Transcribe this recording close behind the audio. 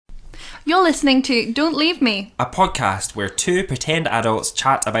You're listening to Don't Leave Me. A podcast where two pretend adults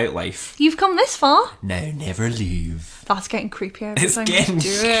chat about life. You've come this far. Now never leave. That's getting creepier every It's time getting you do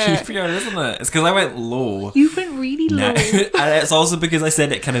it. creepier, isn't it? It's because I went low. You went really low. No. And it's also because I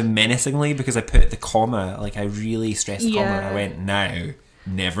said it kind of menacingly because I put the comma, like I really stressed the comma and I went, now,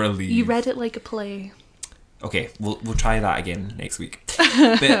 never leave. You read it like a play. Okay, we'll try that again next week.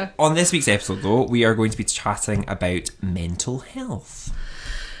 But on this week's episode though, we are going to be chatting about mental health.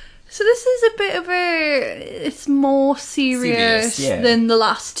 So this is a bit of it's more serious yeah. than the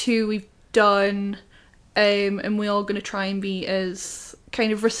last two we've done. And we're all going to try and be as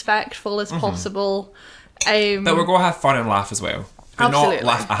kind of respectful as possible. But we're going to have fun and laugh as well. But Absolutely. not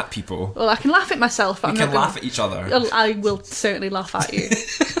laugh at people. Well, I can laugh at myself, but We can laugh at each other. I will certainly laugh at you.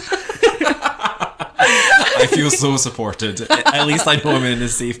 I feel so supported. At least I know I'm in a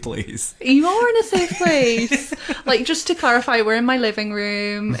safe place. You are in a safe place. Like, just to clarify, we're in my living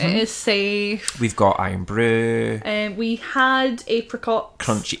room. It is safe. We've got iron brew, We had apricots.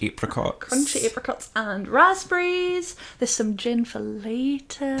 crunchy apricots. Crunchy apricots and raspberries. There's some gin for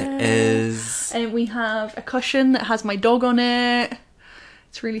later. There is. And we have a cushion that has my dog on it.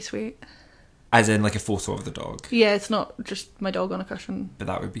 It's really sweet. As in like a photo of the dog. Yeah, it's not just my dog on a cushion. But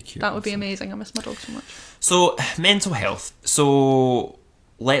that would be cute. That would be also. amazing. I miss my dog so much. So, mental health. So,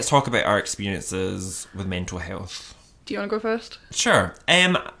 let's talk about our experiences with mental health. Do you want to go first? Sure.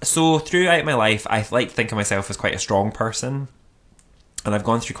 So, throughout my life, I like to think of myself as quite a strong person. And I've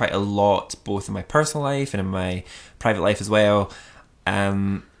gone through quite a lot, both in my personal life and in my private life as well.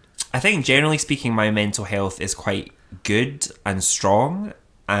 I think, generally speaking, my mental health is quite good and strong.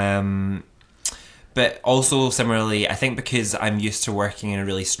 But also, similarly, I think because I'm used to working in a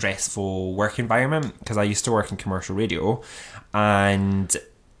really stressful work environment, because I used to work in commercial radio, and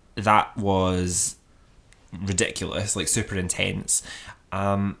that was ridiculous, like super intense.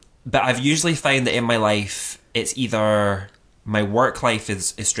 But I've usually found that in my life, it's either my work life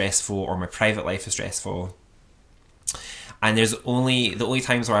is stressful or my private life is stressful. And the only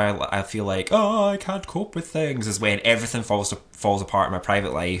times where I feel like, oh, I can't cope with things is when everything falls apart in my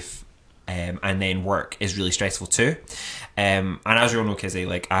private life. And then work is really stressful too. And as you all know, Kizzy,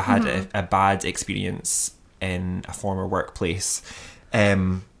 like I had a bad experience in a former workplace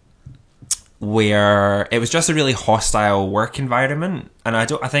where it was just a really hostile work environment. And I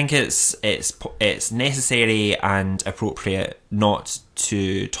think it's necessary and appropriate not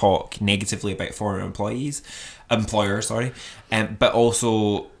to talk negatively about former employers, but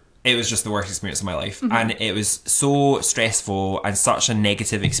also it was just the worst experience of my life. And it was so stressful and such a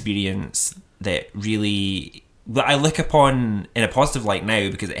negative experience that I look upon in a positive light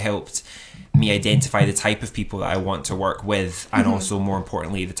now because it helped me identify the type of people that I want to work with and also, more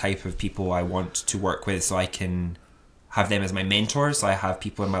importantly, the type of people I want to work with so I can have them as my mentors. So I have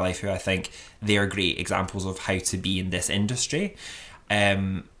people in my life who I think they are great examples of how to be in this industry.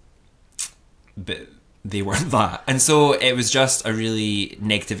 But they weren't that. And so it was just a really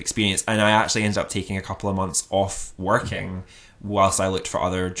negative experience. And I actually ended up taking a couple of months off working whilst I looked for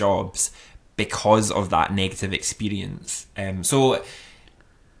other jobs because of that negative experience. So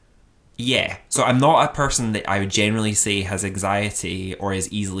I'm not a person that I would generally say has anxiety or is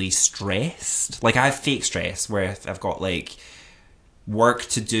easily stressed. Like I have fake stress where if I've got like work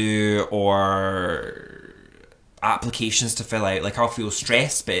to do or applications to fill out, like I'll feel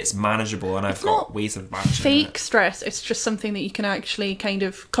stressed, but it's manageable and I've got ways of managing Fake it. stress. It's just something that you can actually kind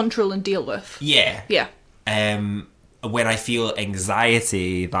of control and deal with. Yeah. When I feel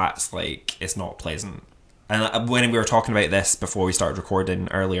anxiety, that's like, it's not pleasant. And when we were talking about this before we started recording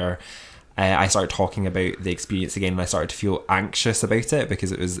earlier, I started talking about the experience again and I started to feel anxious about it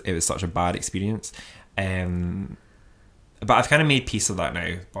because it was such a bad experience. But I've kind of made peace with that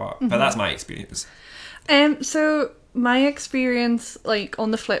now, but that's my experience. So my experience, like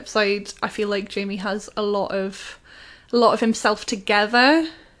on the flip side, I feel like Jamie has a lot of himself together,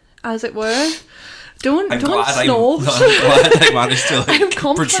 as it were. Don't snob. I'm glad I managed to I'm like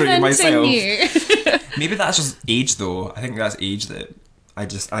portray complimenting myself. you. Maybe that's just age, though. I think that's age that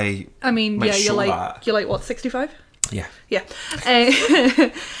I mean, might yeah, show that. you're like what, 65? Yeah. Yeah.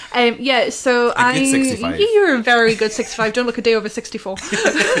 Yeah, so A good 65. You're a very good 65. Don't look a day over 64.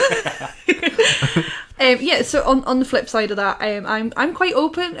 Yeah, so on the flip side of that, I'm quite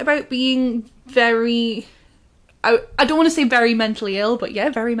open about being very... I don't want to say very mentally ill, but yeah,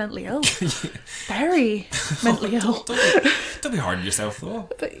 very mentally ill. Very mentally ill. Don't be hard on yourself, though.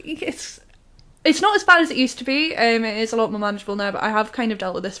 But it's not as bad as it used to be. It is a lot more manageable now, but I have kind of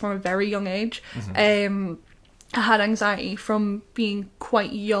dealt with this from a very young age. I had anxiety from being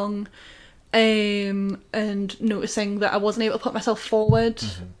quite young, and noticing that I wasn't able to put myself forward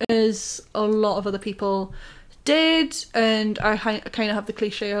as a lot of other people did, and I kind of have the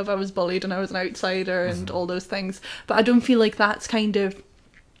cliche of I was bullied and I was an outsider and all those things, but I don't feel like that's kind of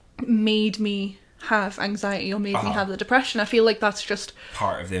made me have anxiety or made me have the depression. I feel like that's just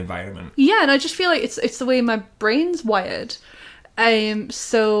part of the environment. Yeah, and I just feel like it's the way my brain's wired. Cut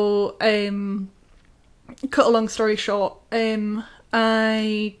a long story short,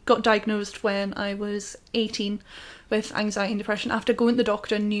 I got diagnosed when I was 18 with anxiety and depression after going to the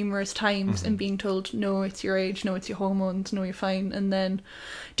doctor numerous times and being told, no, it's your age, no, it's your hormones, no, you're fine, and then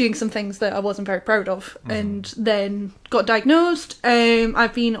doing some things that I wasn't very proud of, and then got diagnosed.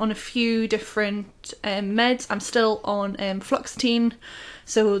 I've been on a few different meds. I'm still on fluoxetine,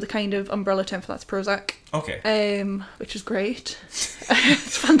 so the kind of umbrella term for that's Prozac. Okay. Which is great.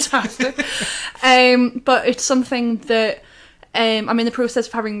 It's fantastic. But it's something that I'm in the process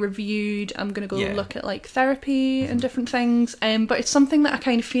of having reviewed. I'm going to go look at like therapy and different things. But it's something that I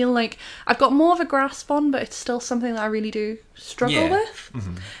kind of feel like I've got more of a grasp on, but it's still something that I really do struggle with.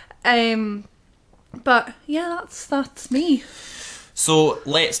 But yeah, that's me. So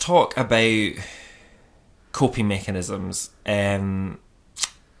let's talk about coping mechanisms.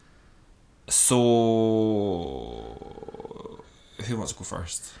 So who wants to go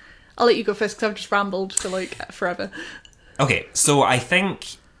first? I'll let you go first because I've just rambled for like forever. Okay, so I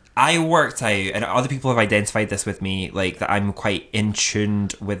think I worked out, and other people have identified this with me, like that I'm quite in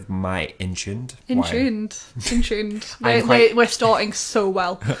tuned with my in tuned. We're starting so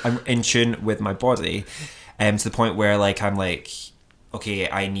well. I'm in tune with my body, to the point where like I'm like, okay,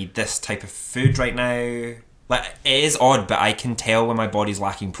 I need this type of food right now. Like it is odd, but I can tell when my body's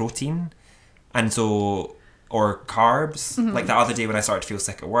lacking protein, and so or carbs. Like the other day when I started to feel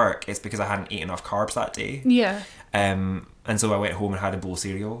sick at work, it's because I hadn't eaten enough carbs that day. Yeah. And so I went home and had a bowl of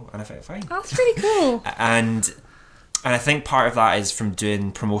cereal and I felt fine. That's pretty cool. And I think part of that is from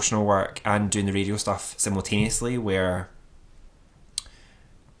doing promotional work and doing the radio stuff simultaneously, where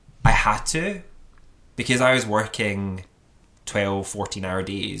I had to, because I was working 12, 14-hour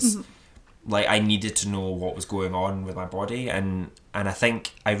days. Like I needed to know what was going on with my body, and I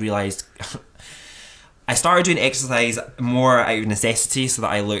think I realised I started doing exercise more out of necessity so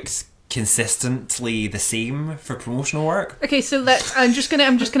that I looked consistently the same for promotional work. Okay, so I'm just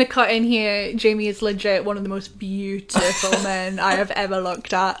gonna cut in here. Jamie is legit one of the most beautiful men I have ever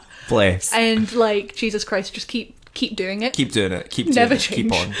looked at. Bless. And like Jesus Christ, just keep doing it. Keep doing it. Keep Never doing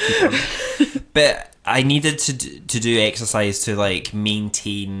it. change. Keep on. But I needed to do exercise to like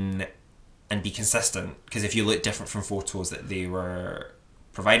maintain and be consistent, because if you look different from photos that they were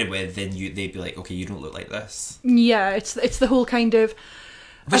provided with, then they'd be like, okay, you don't look like this. Yeah, it's the whole kind of.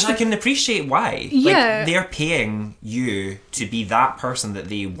 Which I can appreciate why. Yeah. Like, they're paying you to be that person that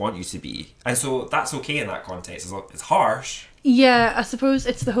they want you to be. And so that's okay in that context. It's harsh. Yeah, I suppose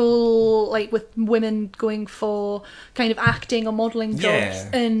it's the whole, like, with women going for kind of acting or modelling jobs,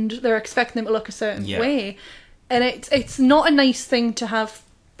 and they're expecting them to look a certain way. And it's not a nice thing to have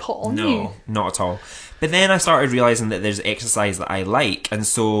put on you. No, not at all. But then I started realising that there's exercise that I like. And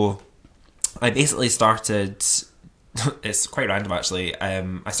so I basically started... It's quite random actually.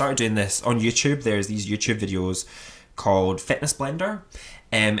 I started doing this on YouTube. There's these YouTube videos called Fitness Blender.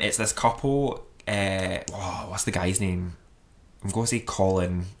 It's this couple. What's the guy's name? I'm going to say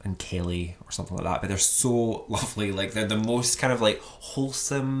Colin and Kelly or something like that. But they're so lovely. Like they're the most kind of like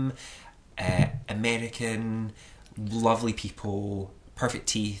wholesome, American, lovely people. Perfect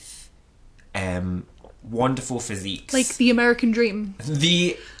teeth. Wonderful physiques. Like the American dream.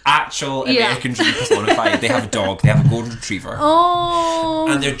 The actual American dream personified. They have a dog. They have a golden retriever. Oh.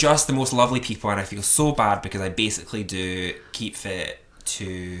 And they're just the most lovely people, and I feel so bad because I basically do keep fit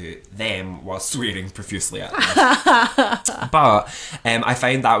to them while swearing profusely at them. But I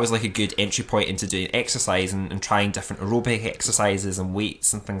found that was like a good entry point into doing exercise and trying different aerobic exercises and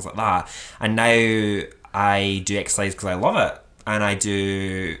weights and things like that. And now I do exercise because I love it. And I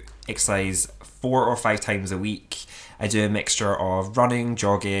do exercise 4 or 5 times a week. I do a mixture of running,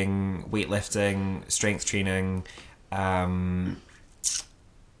 jogging, weightlifting, strength training, a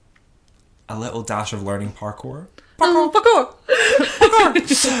little dash of learning parkour. Parkour!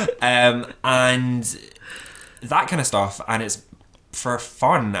 And that kind of stuff. And it's for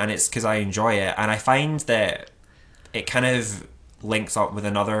fun, and it's because I enjoy it. And I find that it kind of links up with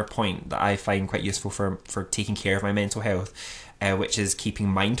another point that I find quite useful for taking care of my mental health, which is keeping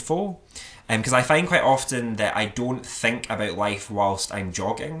mindful. Because I find quite often that I don't think about life whilst I'm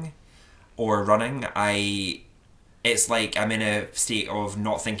jogging or running. It's like I'm in a state of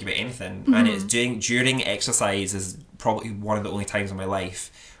not thinking about anything. And it's during exercise is probably one of the only times in my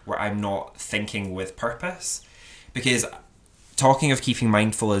life where I'm not thinking with purpose. Because talking of keeping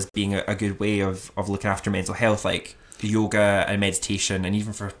mindful as being a good way of looking after mental health, like yoga and meditation, and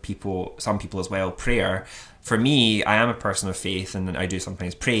even for some people as well, prayer. For me, I am a person of faith and I do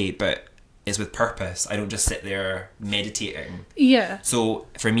sometimes pray, but it's with purpose. I don't just sit there meditating. Yeah. So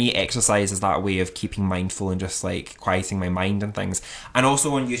for me, exercise is that way of keeping mindful and just like quieting my mind and things. And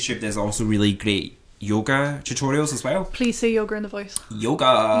also on YouTube, there's also really great yoga tutorials as well. Please say yoga in the voice.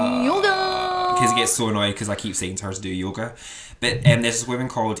 Yoga. Yoga. Because it gets so annoyed because I keep saying to her to do yoga. But there's this woman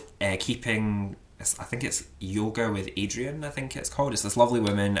called I think it's Yoga with Adriene, I think it's called. It's this lovely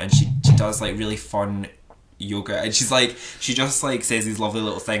woman, and she does like really fun yoga, and she just like says these lovely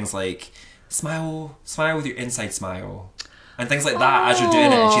little things like smile with your inside smile and things like that as you're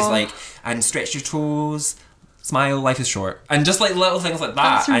doing it, and she's like, and stretch your toes, smile, life is short, and just like little things like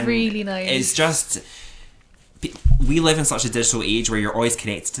that. That's and really nice. It's just, we live in such a digital age where you're always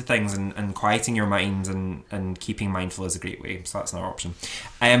connected to things, and quieting your mind and keeping mindful is a great way. So that's another option.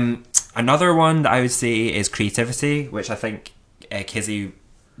 Another one that I would say is creativity, which I think Kizzy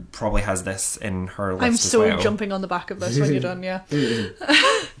probably has this in her list I'm as so well. jumping on the back of this when you're done, yeah.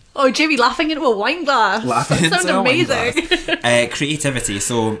 Oh, Jamie laughing into a wine glass. Laughing that sounds into a wine amazing. Creativity.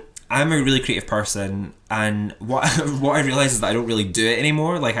 So I'm a really creative person, and what I realise is that I don't really do it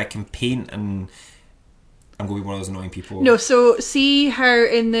anymore. Like, I can paint, and I'm going to be one of those annoying people. No, so see how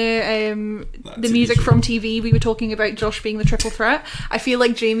in the music from TV we were talking about Josh being the triple threat? I feel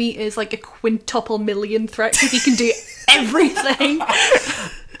like Jamie is like a quintuple million threat because he can do everything.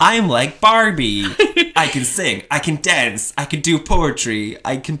 I'm like Barbie. I can sing, I can dance, I can do poetry,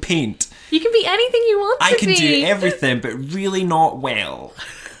 I can paint. You can be anything you want to be. I can do everything, but really not well.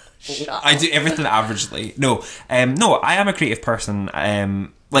 Shut up. I do everything averagely. No, I am a creative person.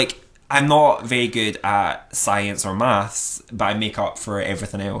 Like, I'm not very good at science or maths, but I make up for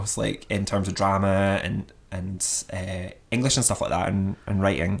everything else, like in terms of drama and English and stuff like that, and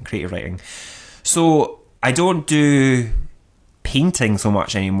writing, creative writing. So I don't do painting so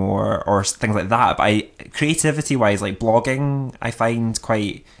much anymore or things like that, but creativity wise, like blogging, I find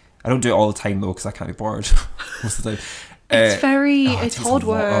quite, I don't do it all the time though because I can't be bored most of the time. It's hard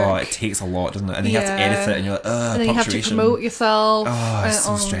work. Oh, it takes a lot, doesn't it? And then you have to edit it, and you're like, and then you have to promote yourself. Oh, it's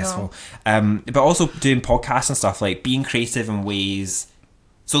so stressful. No. But also doing podcasts and stuff, like being creative in ways.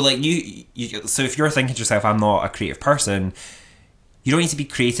 So like so if you're thinking to yourself, I'm not a creative person, you don't need to be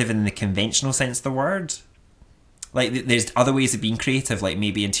creative in the conventional sense of the word. Like, there's other ways of being creative, like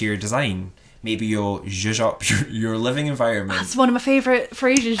maybe interior design. Maybe you'll zhuzh up your living environment. That's one of my favourite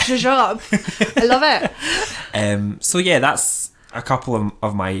phrases, zhuzh up. I love it. So yeah, that's a couple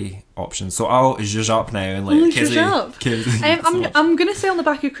of my options. So I'll zhuzh up now and let Kizzy. I'm going to say on the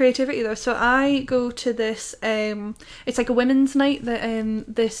back of creativity though. So I go to this, it's like a women's night that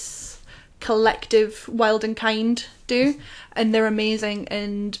this collective Wild and Kind do, and they're amazing.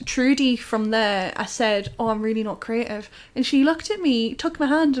 And Trudy from there, I said, oh, I'm really not creative. And she looked at me, took my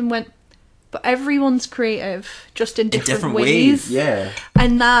hand and went, but everyone's creative, just in different ways. Yeah.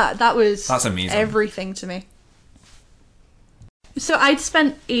 And that's amazing. Everything to me. So I'd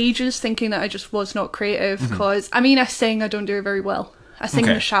spent ages thinking that I just was not creative because, I sing, I don't do it very well. I sing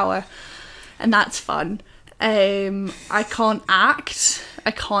in the shower, and that's fun. I can't act. I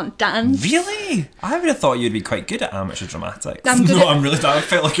can't dance. Really? I would have thought you'd be quite good at amateur dramatics. I'm really. I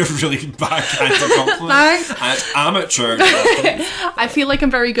felt like a really backhanded compliment. At amateur. I feel like I'm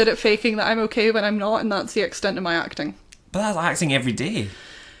very good at faking that I'm okay when I'm not, and that's the extent of my acting. But that's acting every day.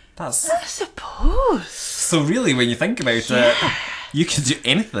 I suppose. So really, when you think about it, you can do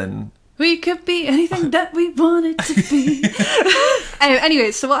anything. We could be anything that we wanted to be.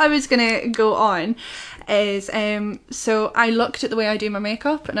 Anyway, so what I was going to go on is, so I looked at the way I do my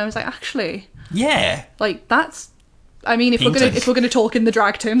makeup and I was like, actually, yeah, like that's, if we're gonna talk in the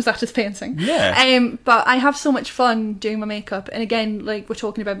drag terms, that is painting. Yeah. But I have so much fun doing my makeup, and again, like we're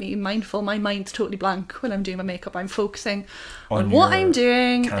talking about being mindful, my mind's totally blank when I'm doing my makeup. I'm focusing on what I'm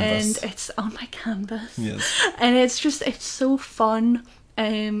doing, canvas. And it's on my canvas. Yes. And it's so fun.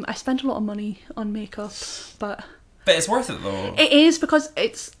 I spend a lot of money on makeup, but it's worth it though. It is, because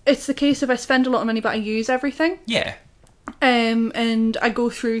it's the case of I spend a lot of money, but I use everything. Yeah. And I go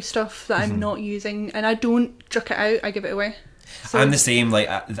through stuff that I'm not using, and I don't chuck it out, I give it away. So I'm the same. Like,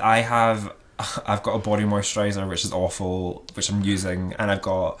 I've got a body moisturiser which is awful, which I'm using, and I've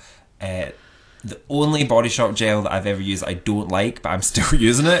got the only Body Shop gel that I've ever used that I don't like, but I'm still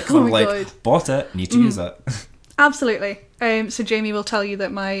using it because God. Bought it, need to use it. Absolutely. So Jamie will tell you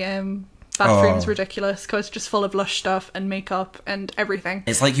that my bathroom is ridiculous because it's just full of Lush stuff and makeup and everything.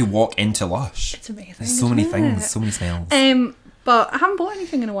 It's like you walk into Lush. It's amazing. There's so many things, so many smells. But I haven't bought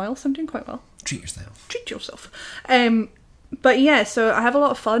anything in a while, so I'm doing quite well. Treat yourself. Treat yourself. But yeah, so I have a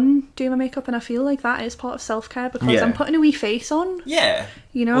lot of fun doing my makeup, and I feel like that is part of self-care because I'm putting a wee face on. Yeah.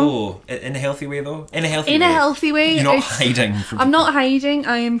 You know? Oh, in a healthy way though? In a healthy way. In a healthy way. You're not hiding from I'm not hiding.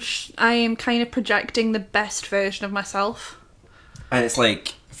 I am kind of projecting the best version of myself. And it's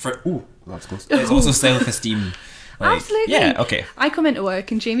like, that's close. It's also self-esteem. Like, Absolutely. Yeah, okay. I come into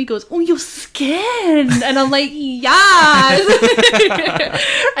work and Jamie goes, "Oh, your skin," and I'm like, "Yes,"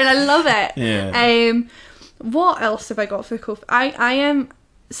 and I love it. Yeah. What else have I got for COVID? I am.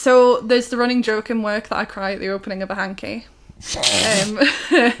 So there's the running joke in work that I cry at the opening of a hanky.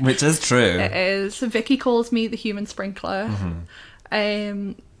 Which is true. It is. Vicky calls me the human sprinkler.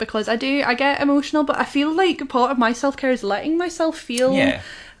 Because I get emotional, but I feel like part of my self-care is letting myself feel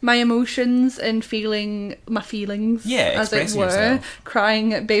my emotions and feeling my feelings, as it were. Yourself.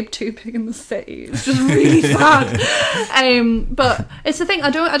 Crying at Babe Too Big in the City. It's just really sad. But it's the thing, I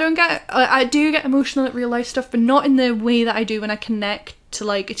do get emotional at real life stuff, but not in the way that I do when I connect to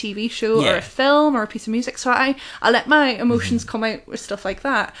like a TV show or a film or a piece of music. So I let my emotions come out with stuff like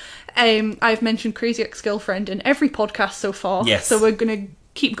that. I've mentioned Crazy Ex-Girlfriend in every podcast so far. Yes. So we're going to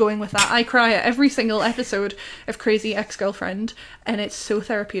keep going with that. I cry at every single episode of Crazy Ex-Girlfriend, and it's so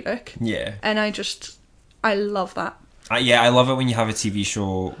therapeutic. Yeah. And I love that. I love it when you have a TV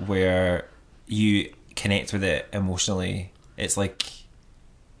show where you connect with it emotionally. It's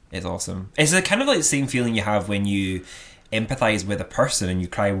awesome. It's the kind of like the same feeling you have when you empathize with a person and you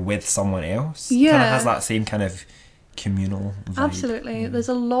cry with someone else. Yeah. Kind of has that same kind of communal vibe. Absolutely. There's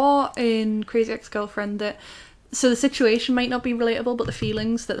a lot in Crazy Ex-Girlfriend that... So the situation might not be relatable, but the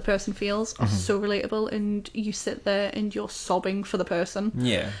feelings that the person feels are so relatable, and you sit there and you're sobbing for the person.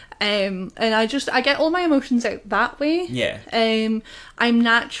 Yeah. And I get all my emotions out that way. Yeah. I'm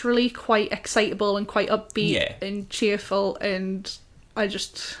naturally quite excitable and quite upbeat and cheerful, and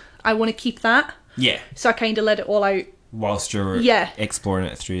I want to keep that. Yeah. So I kind of let it all out. Whilst you're exploring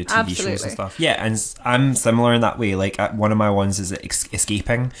it through TV shows and stuff. Yeah, and I'm similar in that way. Like, one of my ones is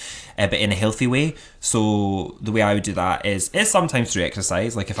escaping, but in a healthy way. So the way I would do that is sometimes through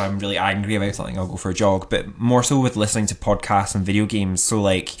exercise. Like, if I'm really angry about something, I'll go for a jog. But more so with listening to podcasts and video games. So,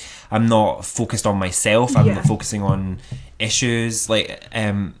 like, I'm not focused on myself. I'm focusing on issues. Like,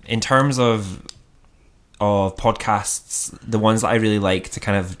 in terms of podcasts, the ones that I really like to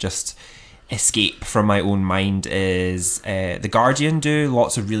kind of just escape from my own mind is The Guardian do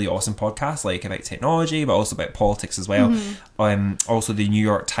lots of really awesome podcasts, like about technology but also about politics as well. Also the New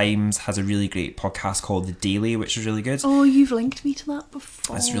York Times has a really great podcast called The Daily, which is really good. Oh, you've linked me to that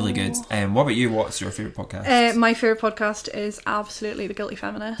before. That's really good. What about you? What's your favourite podcast? My favourite podcast is absolutely The Guilty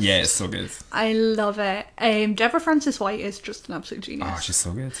Feminist. Yeah, it's so good. I love it. Deborah Francis White is just an absolute genius. Oh, she's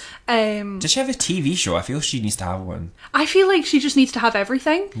so good. Does she have a TV show? I feel she needs to have one. I feel like she just needs to have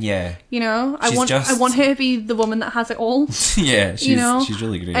everything. Yeah. You know? I want her to be the woman that has it all. Yeah, she's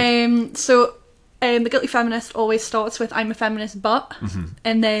really great. So The Guilty Feminist always starts with "I'm a feminist, but,"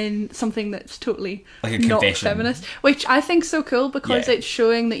 and then something that's totally like a not confession. feminist, which I think's so cool because it's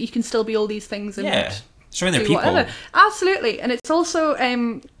showing that you can still be all these things and showing their do people. Whatever. Absolutely, and it's also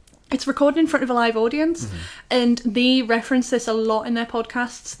it's recorded in front of a live audience, and they reference this a lot in their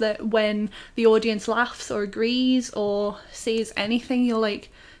podcasts, that when the audience laughs or agrees or says anything, you're like,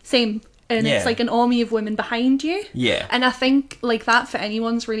 same. And it's like an army of women behind you. Yeah. And I think like that for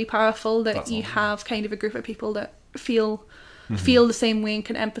anyone's really powerful, that you have kind of a group of people that feel the same way and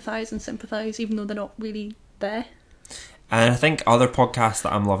can empathise and sympathise even though they're not really there. And I think other podcasts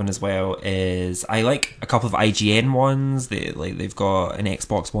that I'm loving as well is I like a couple of IGN ones. They've got an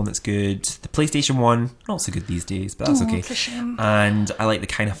Xbox one that's good. The PlayStation one, not so good these days, but that's okay. It's a shame. And I like the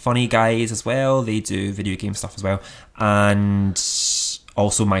Kind of Funny guys as well. They do video game stuff as well. And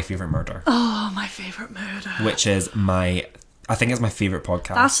also My Favourite Murder. Oh, My Favourite Murder. Which is I think it's my favourite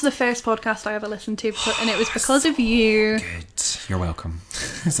podcast. That's the first podcast I ever listened to, and it was because of you. Good. You're welcome.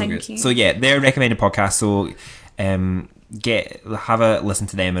 Thank you. So yeah, they're recommended podcasts. So have a listen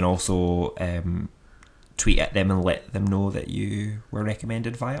to them, and also tweet at them and let them know that you were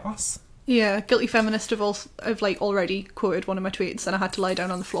recommended via us. Yeah, Guilty Feminist have already quoted one of my tweets, and I had to lie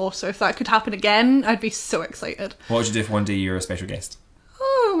down on the floor. So if that could happen again, I'd be so excited. What would you do if one day you're a special guest?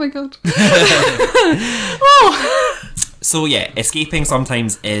 Oh my god. Oh. So yeah, escaping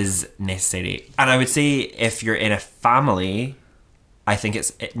sometimes is necessary. And I would say if you're in a family, I think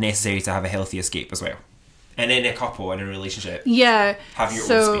it's necessary to have a healthy escape as well. And in a couple, in a relationship, Yeah. have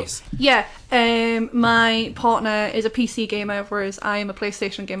your own space. Yeah. My partner is a PC gamer, whereas I am a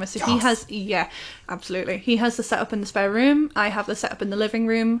PlayStation gamer. So he has, absolutely. He has the setup in the spare room. I have the setup in the living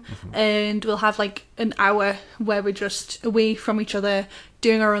room, and we'll have like an hour where we're just away from each other,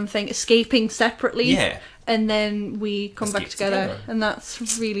 doing our own thing, escaping separately. Yeah. And then we come back Escape together, together. and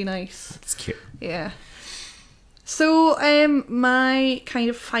that's really nice. It's cute. Yeah. So, my kind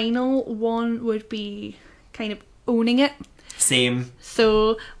of final one would be kind of owning it. Same.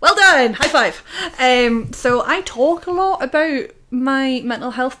 So, well done! High five! So I talk a lot about my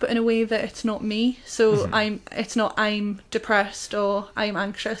mental health, but in a way that it's not me. So it's not I'm depressed or I'm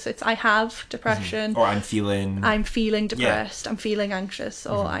anxious. It's I have depression. Or I'm feeling depressed, I'm feeling anxious,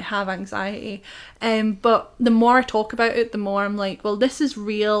 or I have anxiety. But the more I talk about it, the more I'm like, well, this is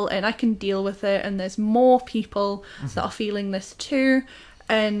real and I can deal with it, and there's more people that are feeling this too.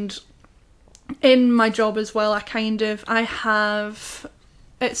 And in my job as well, I have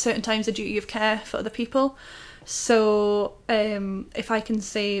at certain times a duty of care for other people. So if I can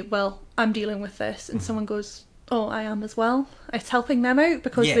say, well, I'm dealing with this, and someone goes, oh, I am as well, it's helping them out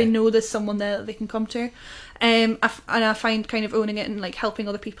because they know there's someone there that they can come to. I find kind of owning it and like helping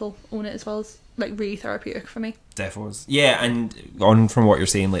other people own it as well is like really therapeutic for me. Defos. Yeah, and on from what you're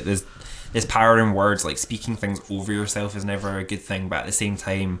saying, like there's power in words. Like speaking things over yourself is never a good thing, but at the same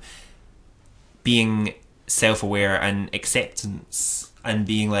time, being self-aware and acceptance and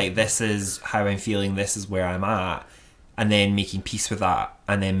being like, this is how I'm feeling, this is where I'm at, and then making peace with that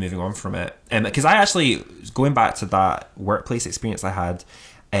and then moving on from it. Because I actually, going back to that workplace experience I had,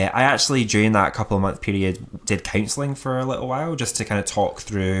 I actually during that couple of month period did counselling for a little while just to kind of talk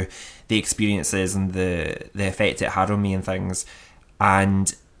through the experiences and the effect it had on me and things,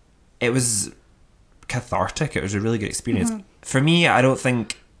 and it was cathartic. It was a really good experience. For me, I don't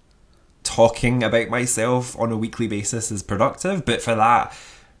think talking about myself on a weekly basis is productive, but for that,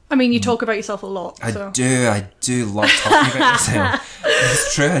 I mean, you talk about yourself a lot. I So. do love talking about myself.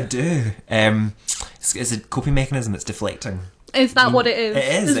 It's true, I do. It's a coping mechanism. It's deflecting. Is that what it is? It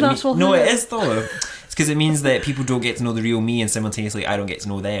is. It is though. It's because it means that people don't get to know the real me, and simultaneously I don't get to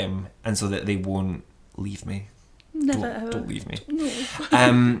know them, and so that they won't leave me. Don't leave me.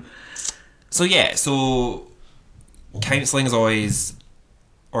 No. So yeah, so counselling is always,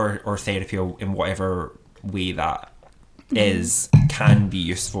 or therapy, in whatever way that is, can be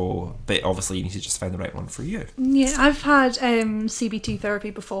useful, but obviously you need to just find the right one for you. Yeah, I've had CBT therapy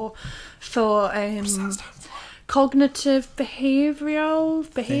before for What's that stand for? cognitive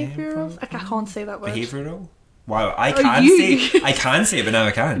behavioural. I can't say that word. Behavioural? Wow, I can say it, but now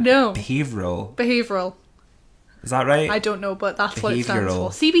I can't. No. Behavioural. Is that right? I don't know, but that's what it stands for.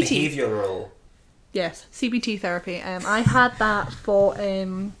 CBT. Behavioural. Yes, CBT therapy. I had that for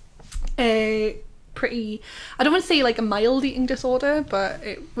a pretty, I don't want to say like a mild eating disorder, but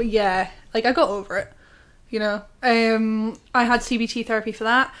like I got over it, you know. I had CBT therapy for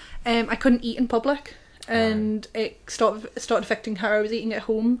that. I couldn't eat in public, and it started affecting how I was eating at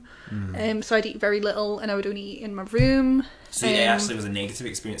home. So I'd eat very little, and I would only eat in my room. So it actually was a negative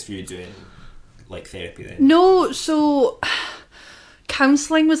experience for you doing like therapy then? No, so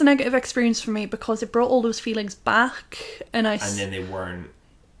counselling was a negative experience for me because it brought all those feelings back, and then they weren't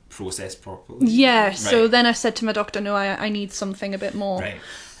processed properly. Yeah, right. So then I said to my doctor, no, I need something a bit more.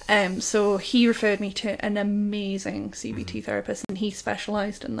 Right. So he referred me to an amazing CBT therapist, and he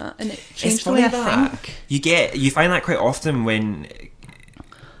specialised in that, and it changed the way I think. You find that quite often when,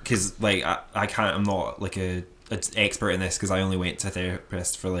 because like I'm not like an expert in this because I only went to a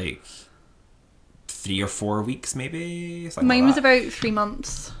therapist for like 3 or 4 weeks maybe. Mine was about 3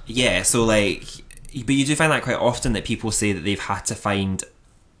 months. Yeah, so like, but you do find that quite often that people say that they've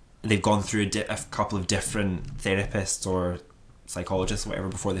gone through a couple of different therapists or psychologists or whatever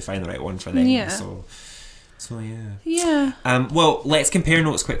before they find the right one for them. Yeah. So yeah. Yeah. Well, let's compare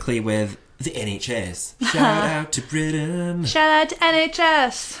notes quickly with the NHS. Shout out to Britain. Shout out to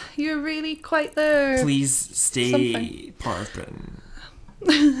NHS. You're really quite there. Please stay part of Britain.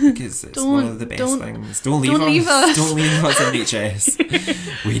 Because it's one of the best things. Don't leave us. Don't leave us, NHS.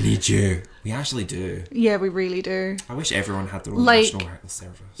 We need you. We actually do. Yeah, we really do. I wish everyone had their own national health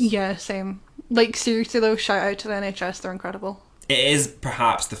service. Yeah, same. Like, seriously though, shout out to the NHS. They're incredible. It is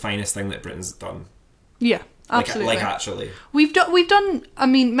perhaps the finest thing that Britain's done. Yeah, absolutely. Like actually. We've done. I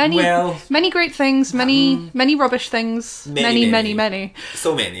mean, many great things, many rubbish things, many.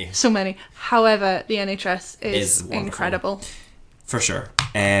 So many. So many. However, the NHS is wonderful. Incredible. For sure.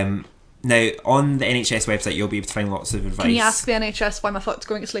 Now, on the NHS website, you'll be able to find lots of advice. Can you ask the NHS why my foot's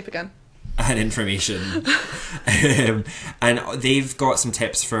going to sleep again? and information. And they've got some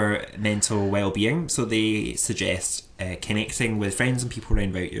tips for mental well-being. So they suggest connecting with friends and people around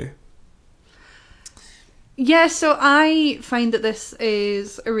about you. Yeah, so I find that this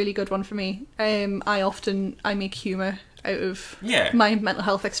is a really good one for me. I make humour out of my mental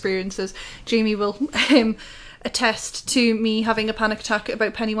health experiences. Jamie will attest to me having a panic attack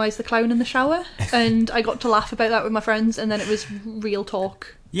about Pennywise the Clown in the shower, and I got to laugh about that with my friends, and then it was real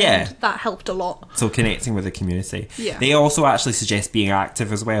talk. Yeah. And that helped a lot. So connecting with the community. Yeah. They also actually suggest being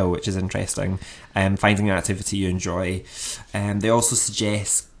active as well, which is interesting. Finding an activity you enjoy. They also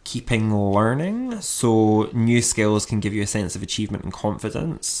suggest keeping learning, so new skills can give you a sense of achievement and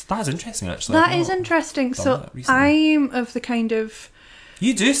confidence. That is interesting, actually. That is interesting. So I'm of the kind of...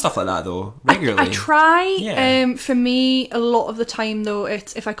 You do stuff like that, though, regularly. I try. Yeah. For me, a lot of the time, though,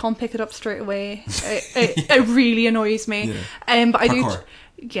 it's if I can't pick it up straight away, it really annoys me. Yeah. But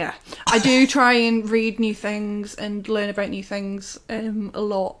I do try and read new things and learn about new things a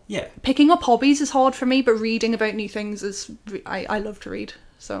lot. Yeah. Picking up hobbies is hard for me, but reading about new things is... I love to read,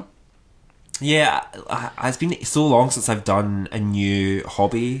 so... Yeah, it's been so long since I've done a new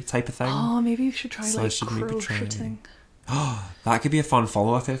hobby type of thing. Oh, maybe you should try crocheting. That could be a fun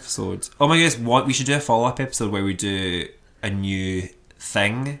follow-up episode. Oh my goodness, we should do a follow-up episode where we do a new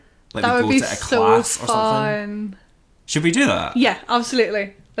thing. Like that we would go be to a so class fun. or something. Should we do that? Yeah,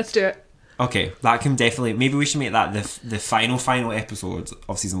 absolutely. Let's do it. Okay, that can definitely... Maybe we should make that the final episode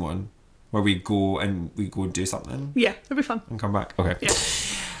of season 1, where we go and do something. Yeah, it'll be fun. And come back. Okay. Yeah.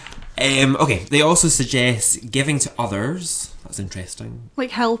 Okay, they also suggest giving to others. That's interesting.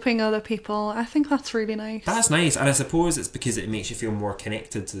 Like helping other people. I think that's really nice. That's nice, and I suppose it's because it makes you feel more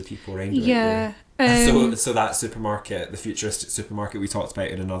connected to the people around you. Yeah. So that supermarket, the futuristic supermarket we talked about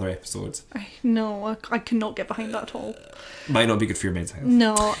in another episode. No, I cannot get behind that at all. Might not be good for your mental health.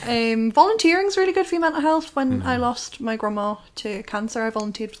 No. Volunteering's really good for your mental health. When I lost my grandma to cancer, I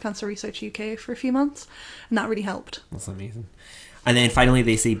volunteered with Cancer Research UK for a few months, and that really helped. That's amazing. And then finally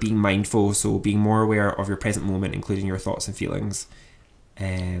they say being mindful, so being more aware of your present moment, including your thoughts and feelings.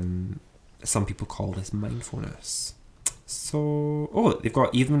 Some people call this mindfulness. So, they've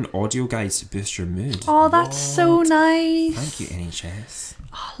got even audio guides to boost your mood. Oh, that's so nice. Thank you, NHS.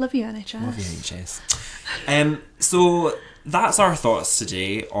 Oh, love you, NHS. Love you, NHS. So that's our thoughts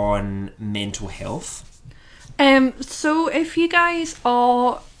today on mental health. So if you guys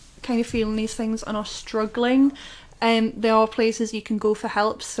are kind of feeling these things and are struggling, there are places you can go for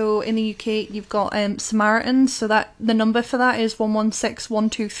help. So in the UK, you've got Samaritans. So that the number for that is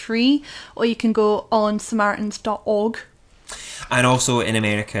 116123, or you can go on samaritans.org. And also in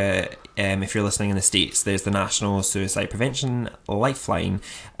America, if you're listening in the States, there's the National Suicide Prevention Lifeline,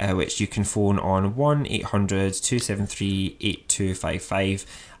 which you can phone on 1-800-273-8255,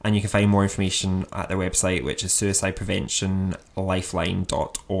 and you can find more information at their website, which is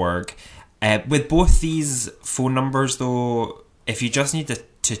suicidepreventionlifeline.org. With both these phone numbers, though, if you just need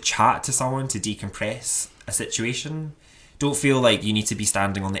to chat to someone to decompress a situation, don't feel like you need to be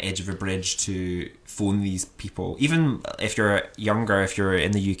standing on the edge of a bridge to phone these people. Even if you're younger, if you're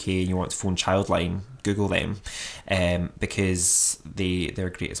in the UK and you want to phone Childline, Google them, because they're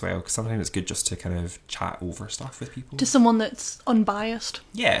great as well. Because sometimes it's good just to kind of chat over stuff with people. To someone that's unbiased.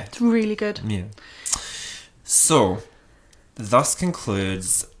 Yeah. It's really good. Yeah. So, thus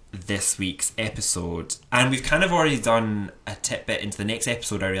concludes this week's episode, and we've kind of already done a tidbit into the next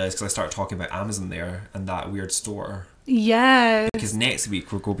episode, I realised, because I started talking about Amazon there and that weird store. Yeah. Because next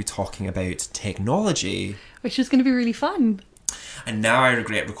week we're going to be talking about technology, which is going to be really fun. And now I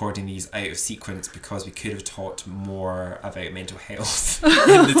regret recording these out of sequence, because we could have talked more about mental health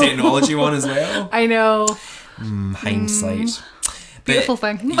in the technology one as well. I know. Hindsight. Beautiful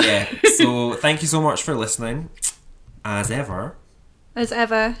thing. Yeah. So thank you so much for listening. As ever.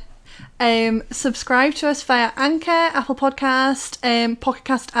 Subscribe to us via Anchor, Apple Podcast, Pocket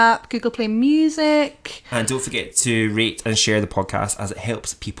Cast app, Google Play Music. And don't forget to rate and share the podcast, as it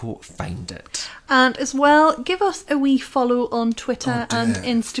helps people find it. And as well, give us a wee follow on Twitter and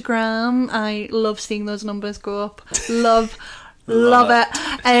Instagram. I love seeing those numbers go up. Love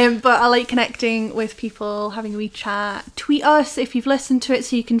it. But I like connecting with people, having a wee chat. Tweet us if you've listened to it,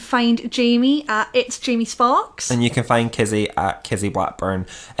 so you can find Jamie at It's Jamie Sparks. And you can find Kizzy at Kizzy Blackburn.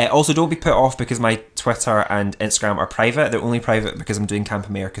 Also, don't be put off because my Twitter and Instagram are private. They're only private because I'm doing Camp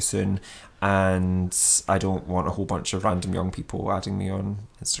America soon, and I don't want a whole bunch of random young people adding me on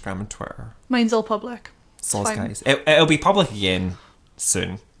Instagram and Twitter. Mine's all public. So guys, it'll be public again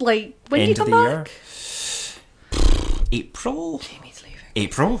soon. Like, when do you come back? Year. April? Jamie's leaving.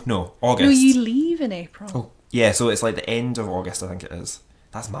 April? No, August. No, you leave in April. Oh, yeah, so it's like the end of August, I think it is.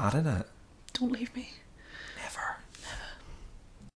 That's mad, isn't it? Don't leave me.